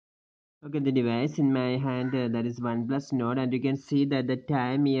Okay, the device in my hand, that is OnePlus Nord, and you can see that the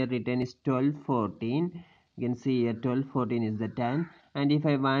time here written is 12:14. You can see here 12:14 is the time, and if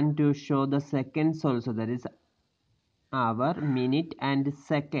I want to show the seconds also, that is hour, minute, and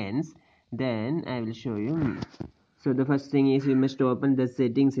seconds, then I will show you. So the first thing is you must open the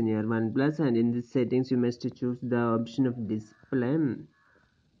settings in your OnePlus, and in the settings you must choose the option of display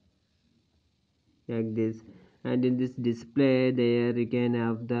like this, and in this display there you can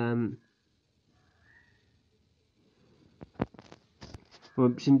have the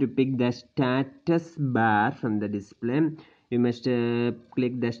option to pick the status bar from the display. You must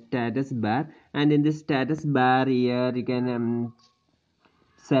click the status bar, and in the status bar here you can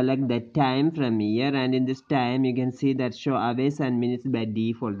select the time from here, and in this time you can see that show hours and minutes by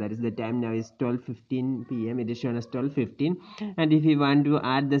default. That is the time now is 12:15 p.m. It is shown as 12:15, and if you want to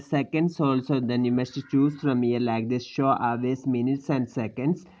add the seconds also, then you must choose from here like this, show hours, minutes, and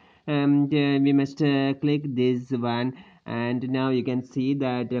seconds, and we must click this one, and now you can see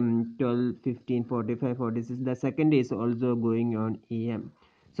that 12, 15, 45, 46, the second is also going on here.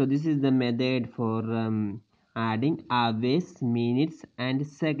 So this is the method for adding hours, minutes, and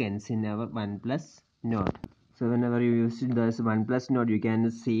seconds in our OnePlus Nord. So whenever you use this OnePlus Nord, you can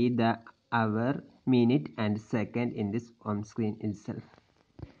see the hour, minute, and second in this home screen itself.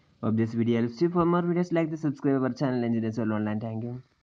 Hope this video helps you. For more videos like this, subscribe our channel Engineers All Online. Thank you.